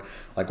Howard,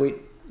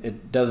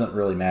 it doesn't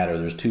really matter.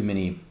 There's too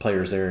many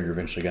players there, and you're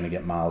eventually going to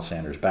get Miles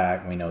Sanders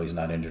back. We know he's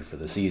not injured for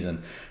the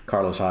season.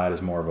 Carlos Hyde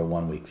is more of a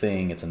 1-week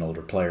thing. It's an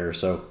older player,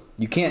 so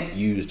you can't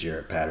use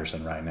Jarrett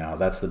Patterson right now.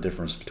 That's the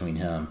difference between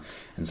him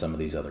and some of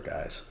these other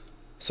guys.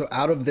 So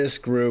out of this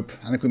group,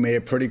 I think we made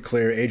it pretty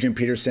clear, Adrian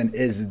Peterson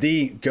is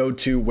the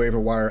go-to waiver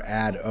wire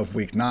ad of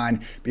Week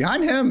 9.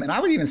 Behind him, and I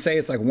would even say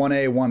it's like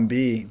 1A,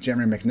 1B,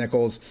 Jeremy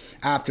McNichols.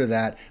 After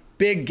that,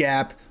 big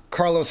gap,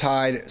 Carlos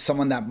Hyde,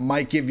 someone that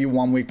might give you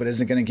 1 week but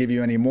isn't going to give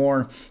you any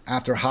more.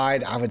 After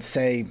Hyde, I would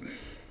say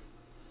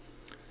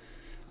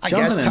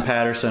Johnson and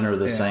Patterson are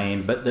the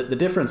same, but the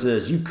difference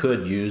is you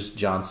could use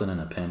Johnson in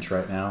a pinch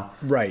right now.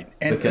 Right.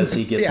 Because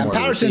he gets more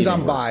Patterson's on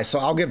work. bye, so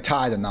I'll give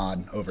Ty the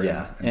nod over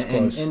him.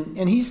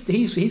 And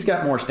he's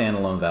got more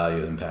standalone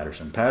value than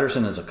Patterson.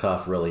 Patterson is a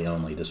cuff really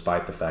only,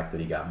 despite the fact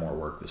that he got more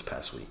work this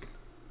past week.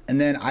 And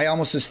then I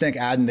almost just think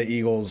adding the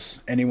Eagles,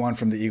 anyone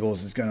from the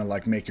Eagles is going to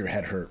like make your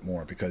head hurt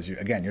more because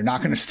you're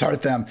not going to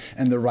start them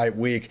in the right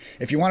week.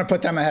 If you want to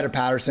put them ahead of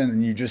Patterson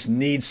and you just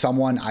need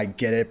someone, I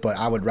get it, but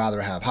I would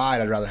rather have Hyde,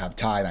 I'd rather have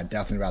Ty, and I'd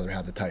definitely rather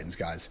have the Titans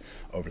guys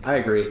over the I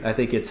agree. I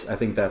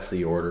think that's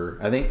the order.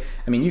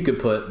 You could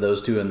put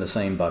those two in the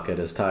same bucket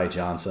as Ty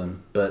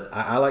Johnson, but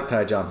I like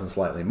Ty Johnson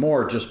slightly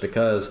more just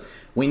because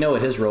we know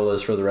what his role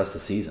is for the rest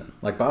of the season.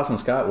 Like Boston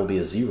Scott will be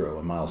a 0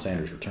 when Miles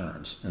Sanders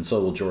returns, and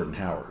so will Jordan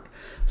Howard.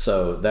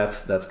 So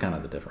that's kind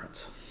of the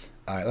difference.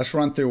 All right, let's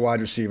run through wide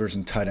receivers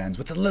and tight ends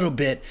with a little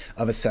bit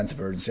of a sense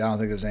of urgency. I don't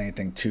think there's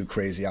anything too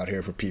crazy out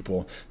here for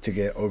people to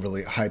get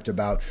overly hyped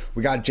about.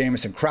 We got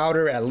Jamison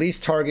Crowder, at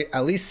least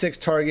 6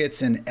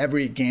 targets in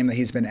every game that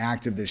he's been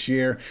active this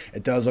year.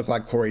 It does look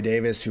like Corey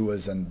Davis, who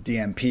was on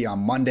DNP on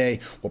Monday,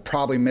 will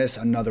probably miss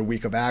another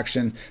week of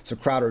action. So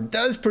Crowder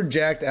does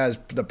project as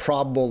the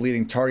probable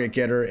leading target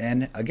getter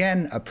in,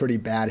 again, a pretty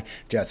bad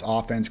Jets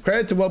offense.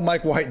 Credit to what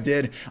Mike White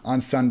did on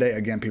Sunday.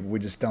 Again, people, we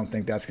just don't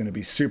think that's going to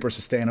be super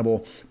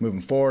sustainable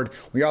moving forward.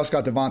 We also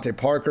got Devontae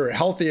Parker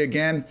healthy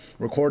again,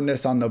 recording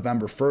this on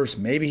November 1st.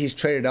 Maybe he's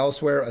traded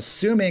elsewhere,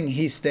 assuming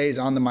he stays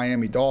on the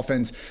Miami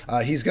Dolphins.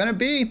 He's going to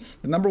be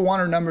the number 1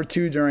 or number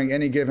 2 during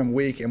any given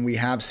week, and we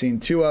have seen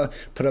Tua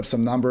put up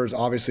some numbers.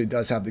 Obviously,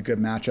 does have the good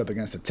matchup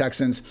against the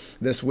Texans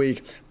this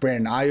week.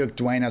 Brandon Ayuk,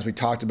 Dwayne, as we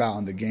talked about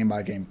on the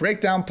game-by-game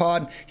breakdown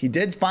pod, he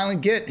did finally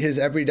get his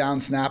every down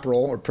snap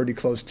role, or pretty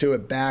close to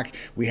it, back.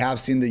 We have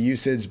seen the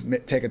usage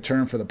take a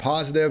turn for the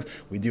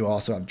positive. We do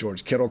also have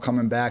George Kittle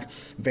coming back.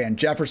 Van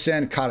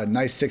Jefferson caught a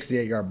nice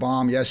 68-yard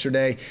bomb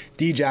yesterday.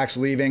 D-Jack's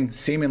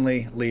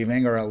seemingly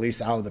leaving, or at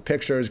least out of the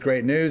picture is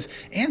great news.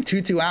 And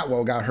Tutu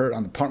Atwell got hurt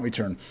on the punt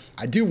return.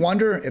 I do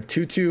wonder if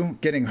Tutu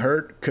getting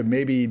hurt could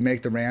maybe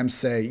make the Rams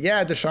say,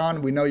 yeah,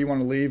 Deshaun, we know you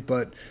want to leave,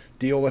 but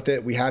deal with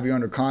it. We have you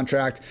under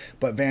contract.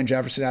 But Van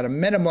Jefferson, at a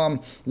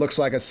minimum, looks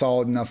like a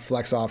solid enough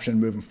flex option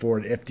moving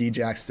forward if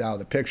D-Jack's out of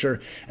the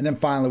picture. And then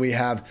finally, we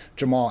have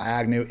Jamal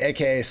Agnew,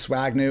 a.k.a.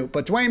 Swagnew.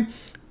 But Dwayne,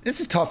 this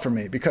is tough for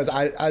me because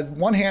on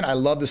one hand, I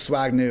love the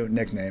Swagnew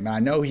nickname. And I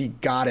know he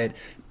got it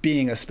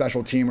being a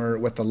special teamer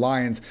with the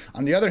Lions.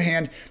 On the other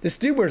hand, this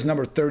dude wears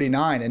number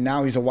 39, and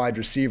now he's a wide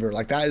receiver.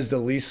 Like, that is the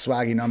least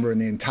swaggy number in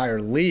the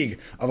entire league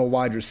of a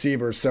wide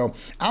receiver. So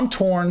I'm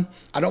torn.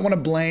 I don't want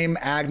to blame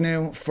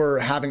Agnew for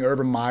having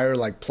Urban Meyer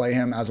play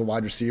him as a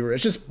wide receiver.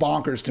 It's just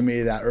bonkers to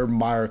me that Urban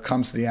Meyer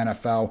comes to the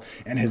NFL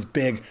and his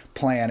big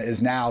plan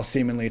is now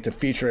seemingly to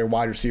feature a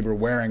wide receiver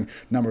wearing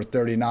number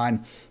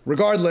 39.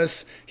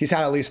 Regardless, he's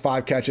had at least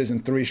 5 catches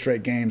in 3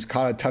 straight games,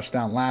 caught a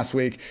touchdown last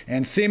week,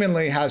 and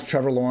seemingly has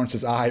Trevor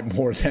Lawrence's eye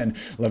more than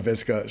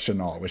Laviska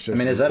Shenault.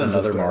 Is that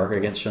another mark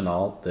against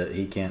Shenault, that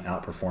he can't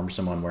outperform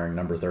someone wearing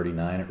number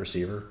 39 at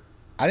receiver?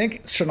 I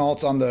think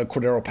Chenault's on the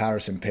Cordero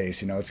Patterson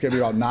pace. It's going to be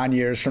about 9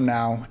 years from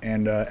now,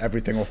 and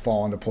everything will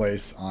fall into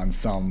place on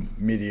some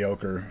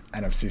mediocre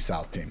NFC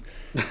South team.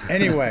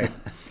 Anyway,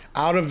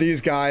 out of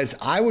these guys,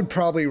 I would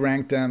probably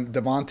rank them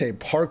Devontae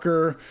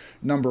Parker,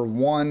 number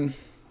 1.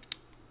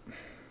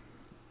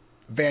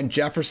 Van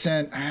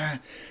Jefferson,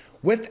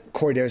 with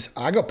Corey Davis,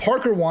 I go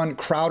Parker 1,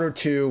 Crowder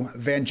 2,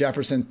 Van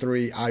Jefferson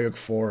 3, Ayuk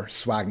 4,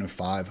 Swagnew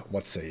 5.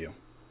 What say you?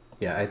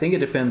 Yeah, I think it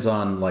depends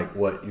on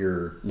what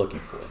you're looking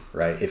for,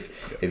 right?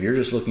 If you're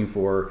just looking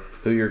for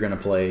who you're going to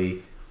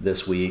play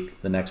this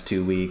week, the next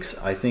 2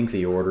 weeks, I think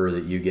the order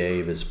that you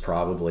gave is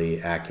probably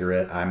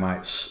accurate. I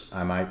might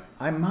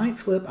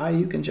flip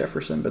Ayuk and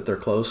Jefferson, but they're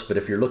close. But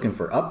if you're looking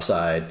for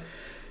upside,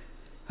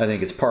 I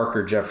think it's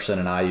Parker, Jefferson,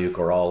 and Ayuk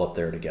are all up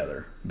there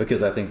together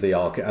because I think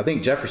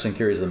Jefferson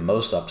carries the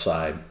most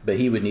upside, but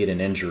he would need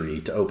an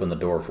injury to open the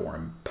door for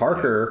him.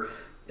 Parker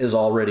is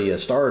already a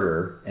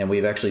starter, and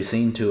we've actually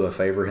seen Tua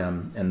favor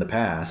him in the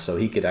past, so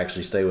he could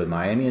actually stay with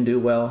Miami and do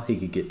well. He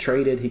could get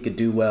traded. He could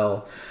do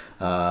well.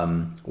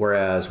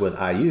 Whereas with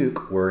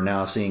Ayuk, we're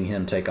now seeing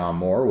him take on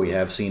more. We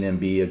have seen him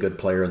be a good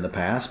player in the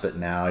past, but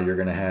now you're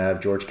going to have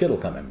George Kittle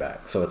coming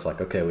back. So it's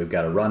okay, we've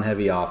got a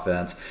run-heavy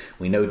offense.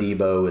 We know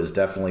Debo is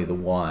definitely the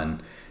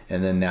one.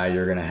 And then now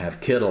you're going to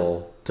have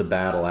Kittle to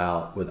battle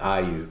out with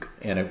Ayuk.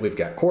 And we've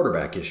got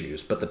quarterback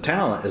issues, but the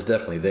talent is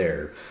definitely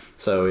there.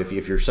 So if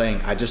you're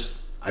saying,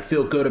 I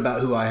feel good about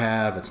who I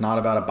have, it's not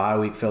about a bye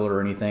week filler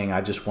or anything,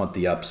 I just want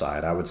the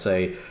upside, I would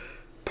say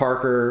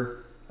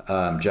Parker,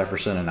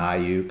 Jefferson, and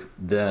Ayuk,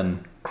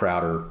 then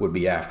Crowder would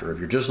be after. If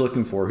you're just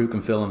looking for who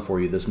can fill in for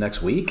you this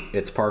next week,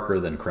 it's Parker,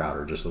 then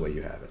Crowder, just the way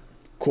you have it.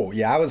 Cool.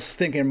 Yeah, I was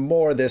thinking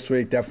more this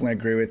week. Definitely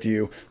agree with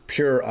you.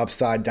 Pure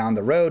upside down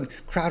the road.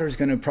 Crowder's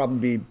going to probably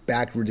be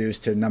back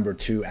reduced to number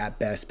 2 at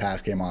best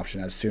pass game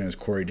option as soon as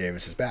Corey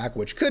Davis is back,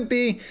 which could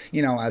be,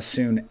 as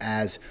soon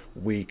as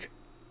week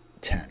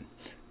 10.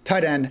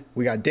 Tight end,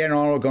 we got Dan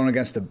Arnold going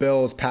against the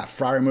Bills, Pat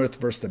Freiermuth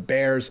versus the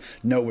Bears.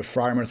 Note with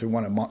Freiermuth, we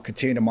want to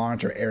continue to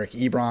monitor Eric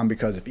Ebron,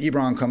 because if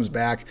Ebron comes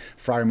back,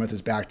 Freiermuth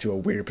is back to a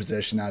weird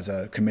position as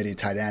a committee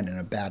tight end in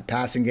a bad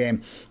passing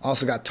game.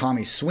 Also got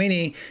Tommy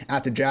Sweeney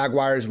at the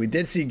Jaguars. We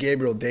did see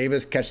Gabriel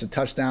Davis catch the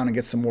touchdown and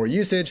get some more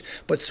usage,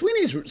 but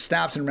Sweeney's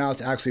snaps and routes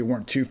actually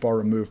weren't too far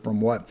removed from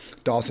what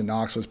Dawson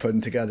Knox was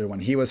putting together when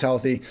he was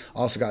healthy.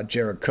 Also got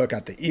Jared Cook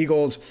at the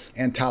Eagles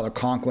and Tyler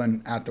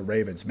Conklin at the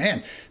Ravens.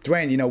 Man,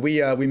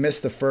 Dwayne, we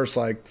missed the first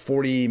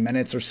 40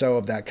 minutes or so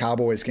of that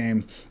Cowboys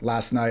game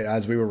last night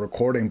as we were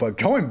recording, but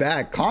going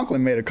back,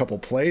 Conklin made a couple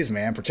plays,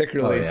 man,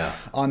 particularly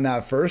on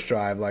that first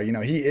drive.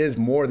 He is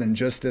more than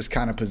just this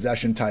kind of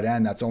possession tight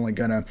end that's only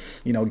gonna,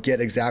 get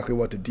exactly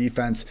what the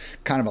defense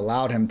kind of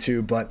allowed him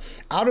to. But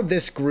out of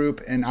this group,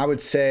 and I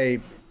would say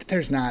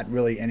there's not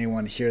really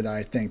anyone here that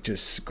I think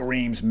just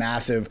screams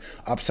massive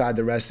upside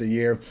the rest of the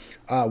year.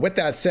 With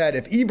that said,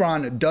 if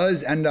Ebron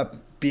does end up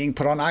being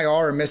put on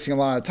IR and missing a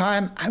lot of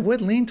time, I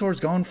would lean towards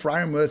going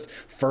Freiermuth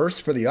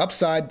first for the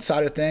upside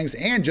side of things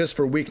and just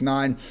for week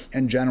 9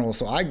 in general.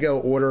 So I go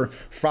order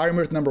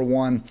Freiermuth number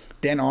 1,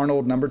 Dan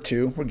Arnold number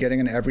 2. We're getting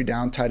an every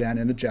down tight end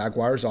in the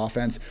Jaguars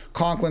offense.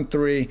 Conklin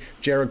 3,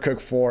 Jared Cook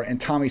 4,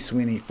 and Tommy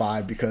Sweeney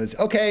 5, because,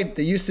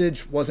 the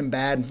usage wasn't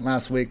bad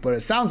last week, but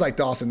it sounds like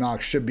Dawson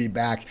Knox should be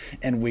back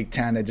in week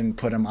 10. They didn't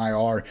put him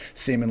IR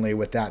seemingly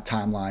with that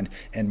timeline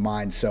in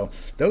mind. So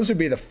those would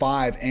be the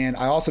 5. And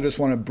I also just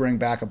want to bring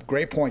back a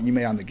great point you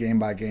made on the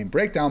game-by-game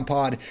breakdown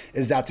pod,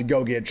 is that to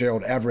go get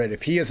Gerald Everett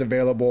if he is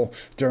available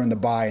during the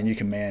bye and you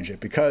can manage it,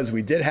 because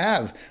we did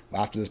have,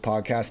 after this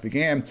podcast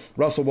began,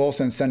 Russell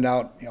Wilson send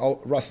out,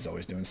 Russ is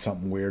always doing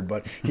something weird,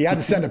 but he had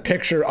to send a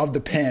picture of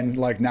the pin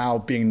now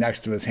being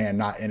next to his hand,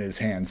 not in his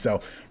hand. So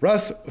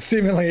Russ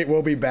seemingly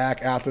will be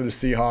back after the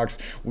Seahawks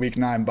week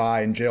 9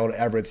 bye, and Gerald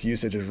Everett's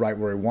usage is right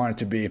where he wanted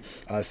to be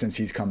since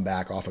he's come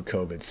back off of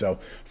COVID. So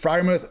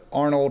Freiermuth,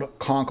 Arnold,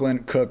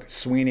 Conklin, Cook,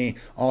 Sweeney.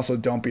 Also,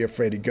 don't be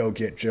afraid to go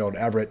get Gerald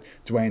Everett.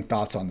 Dwayne,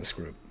 thoughts on this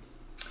group?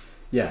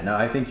 Yeah, no,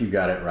 I think you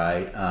got it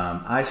right.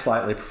 I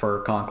slightly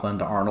prefer Conklin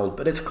to Arnold,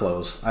 but it's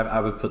close. I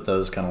would put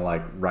those kind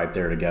of right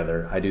there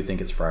together. I do think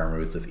it's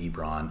Freiermuth if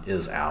Ebron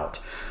is out.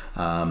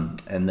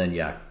 And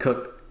then,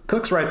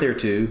 Cook's right there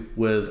too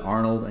with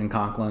Arnold and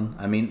Conklin.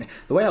 I mean,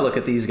 the way I look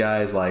at these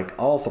guys,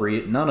 all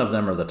three, none of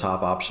them are the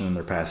top option in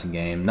their passing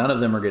game. None of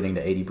them are getting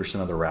to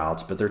 80% of the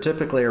routes, but they're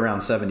typically around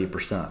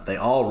 70%. They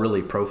all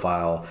really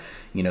profile,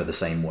 the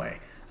same way.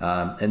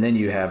 And then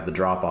you have the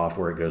drop off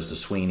where it goes to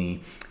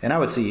Sweeney. And I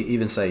would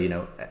even say,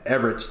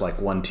 Everett's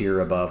one tier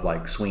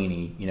above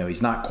Sweeney.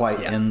 He's not quite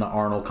in the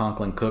Arnold,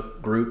 Conklin,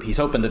 Cook group. He's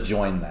hoping to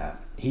join that.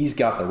 He's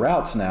got the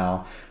routes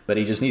now, but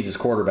he just needs his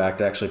quarterback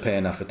to actually pay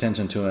enough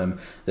attention to him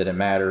that it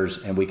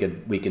matters. And we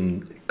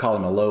can call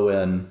him a low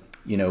end,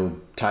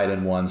 tight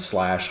end 1 /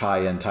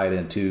 high end tight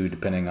end 2,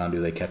 depending on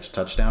do they catch a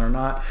touchdown or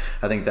not.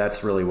 I think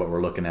that's really what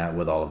we're looking at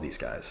with all of these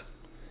guys.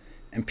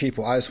 And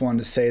people, I just wanted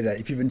to say that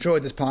if you've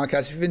enjoyed this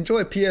podcast, if you've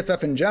enjoyed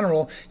PFF in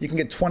general, you can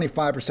get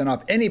 25%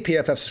 off any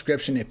PFF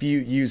subscription if you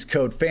use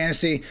code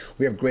FANTASY.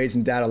 We have grades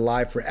and data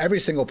live for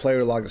every single player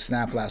who logged a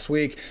snap last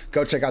week.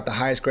 Go check out the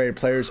highest graded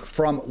players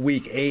from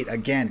week 8.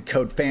 Again,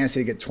 code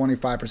FANTASY to get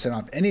 25%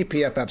 off any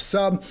PFF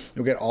sub.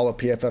 You'll get all of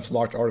PFF's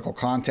locked article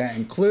content,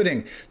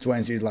 including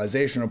Dwayne's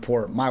utilization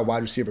report, my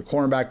wide receiver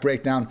cornerback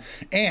breakdown,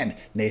 and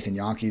Nathan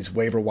Yankee's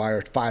waiver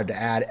wire 5 to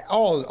add,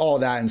 all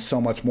that and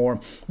so much more.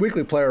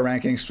 Weekly player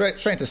rankings,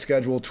 strength of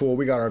schedule tool.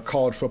 We got our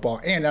college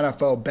football and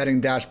NFL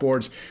betting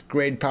dashboards,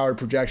 grade powered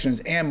projections,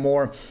 and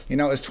more.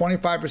 It's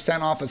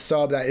 25% off a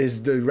sub that is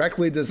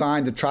directly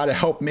designed to try to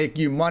help make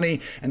you money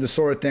and the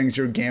sort of things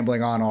you're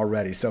gambling on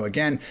already. So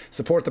again,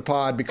 support the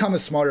pod, become a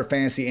smarter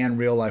fantasy and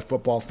real life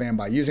football fan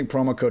by using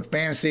promo code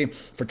FANTASY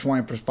for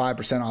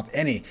 25% off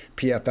any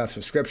PFF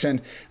subscription.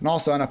 And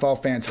also,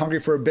 NFL fans hungry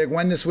for a big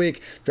win this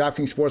week?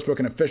 DraftKings Sportsbook,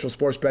 an official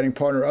sports betting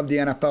partner of the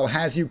NFL,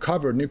 has you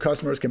covered. New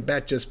customers can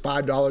bet just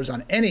 $5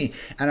 on any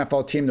NFL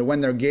team to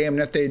win their game,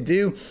 and if they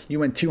do, you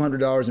win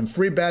 $200 in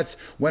free bets.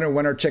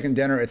 Winner, chicken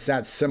dinner. It's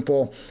that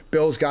simple.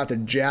 Bills got the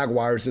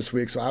Jaguars this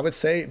week, so I would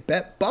say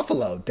bet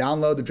Buffalo.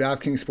 Download the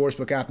DraftKings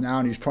Sportsbook app now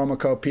and use promo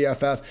code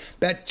PFF.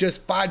 Bet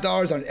just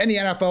 $5 on any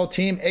NFL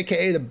team,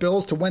 aka the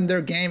Bills, to win their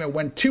game and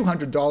win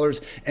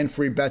 $200 in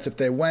free bets if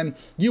they win.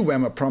 You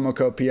win with promo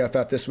code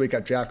PFF this week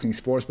at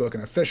DraftKings Sportsbook,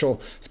 an official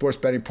sports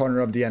betting partner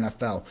of the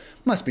NFL.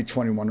 Must be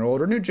 21 or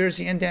older. New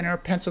Jersey, Indiana, or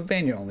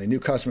Pennsylvania only. New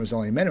customers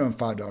only. Minimum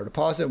 $5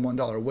 deposit,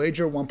 $1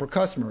 wager, 1 per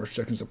customer.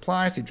 Restrictions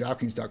apply. See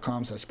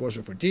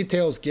DraftKings.com/sportsbook for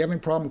details. Gambling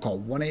problem? Call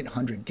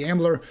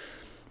 1-800-GAMBLER.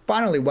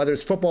 Finally, whether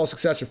it's football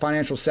success or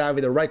financial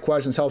savvy, the right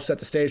questions help set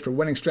the stage for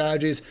winning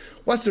strategies.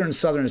 Western and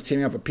Southern is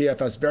teaming up with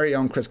PFF's very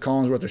own Chris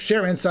Collinsworth to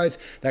share insights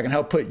that can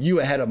help put you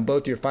ahead on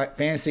both your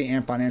fantasy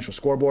and financial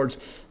scoreboards.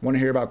 Want to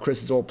hear about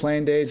Chris's old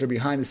playing days or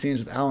behind the scenes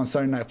with Al on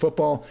Sunday Night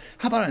Football?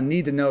 How about a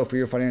need to know for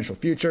your financial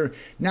future?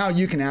 Now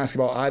you can ask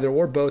about either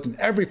or both, and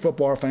every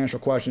football or financial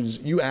questions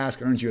you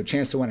ask earns you a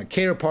chance to win a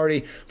cater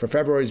party for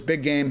February's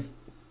big game.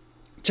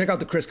 Check out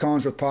the Chris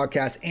Collinsworth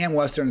podcast and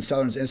Western and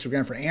Southern's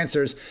Instagram for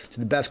answers to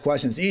the best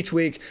questions each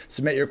week.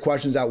 Submit your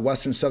questions at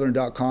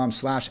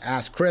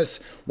westernsouthern.com/askchris.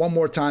 One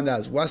more time, that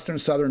is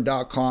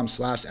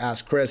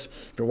westernsouthern.com/askchris.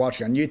 If you're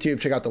watching on YouTube,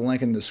 check out the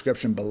link in the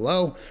description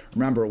below.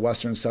 Remember, at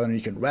Western Southern,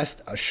 you can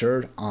rest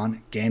assured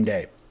on game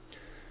day.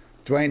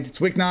 Dwayne, it's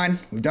week 9.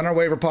 We've done our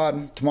waiver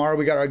pod. Tomorrow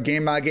we got our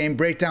game-by-game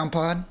breakdown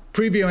pod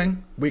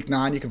previewing week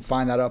 9. You can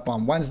find that up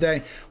on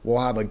Wednesday.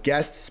 We'll have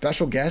a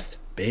special guest,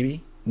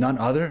 baby, none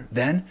other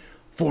than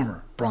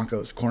former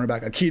Broncos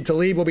cornerback Aqib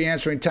Talib will be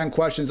answering 10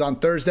 questions on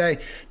Thursday,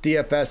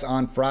 DFS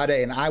on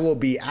Friday, and I will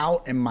be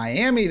out in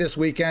Miami this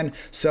weekend,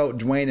 so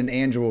Dwayne and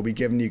Andrew will be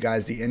giving you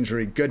guys the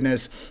injury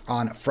goodness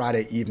on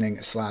Friday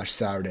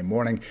evening/Saturday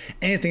morning.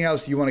 Anything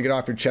else you want to get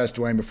off your chest,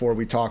 Dwayne, before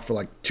we talk for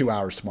like 2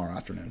 hours tomorrow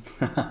afternoon?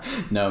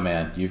 No,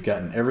 man. You've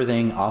gotten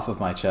everything off of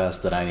my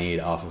chest that I need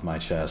off of my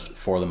chest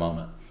for the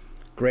moment.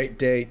 Great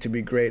day to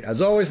be great.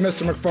 As always,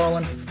 Mr.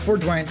 McFarland, for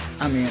Dwayne,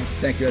 I'm Ian.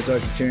 Thank you as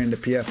always for tuning in to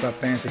PFF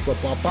Fantasy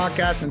Football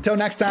Podcast. Until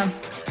next time,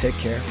 take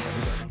care,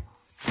 everybody.